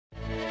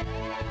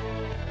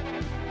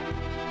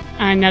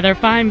Another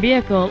fine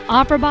vehicle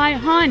offered by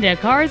Honda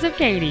Cars of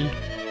Katy.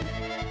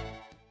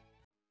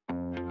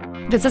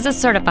 This is a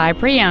certified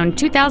pre-owned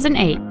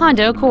 2008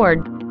 Honda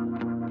Accord.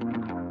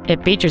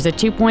 It features a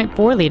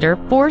 2.4-liter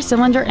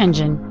four-cylinder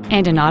engine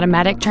and an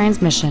automatic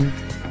transmission.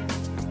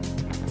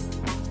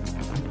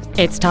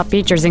 Its top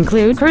features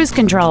include cruise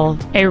control,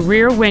 a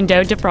rear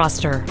window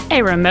defroster,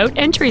 a remote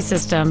entry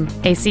system,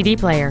 a CD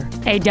player,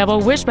 a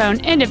double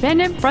wishbone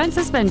independent front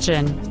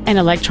suspension, an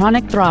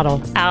electronic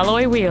throttle,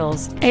 alloy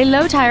wheels, a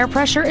low tire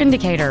pressure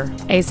indicator,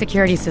 a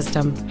security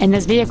system, and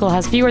this vehicle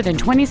has fewer than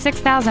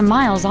 26,000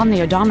 miles on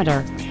the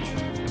odometer.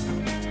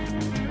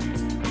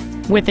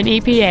 With an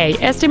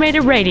EPA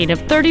estimated rating of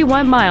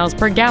 31 miles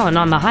per gallon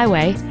on the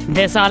highway,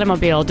 this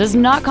automobile does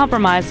not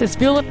compromise its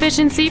fuel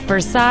efficiency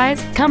for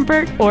size,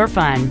 comfort, or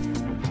fun.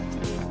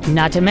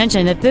 Not to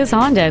mention that this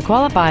Honda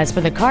qualifies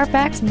for the Car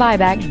Fax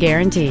buyback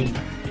guarantee.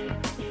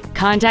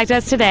 Contact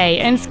us today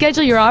and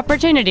schedule your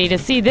opportunity to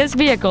see this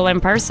vehicle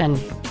in person.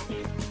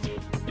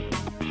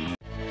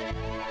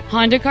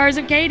 Honda Cars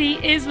of Katy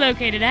is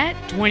located at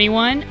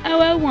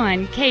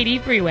 21001 Katy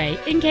Freeway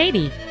in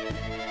Katy.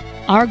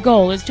 Our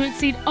goal is to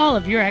exceed all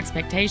of your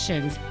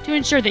expectations to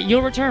ensure that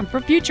you'll return for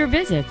future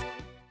visits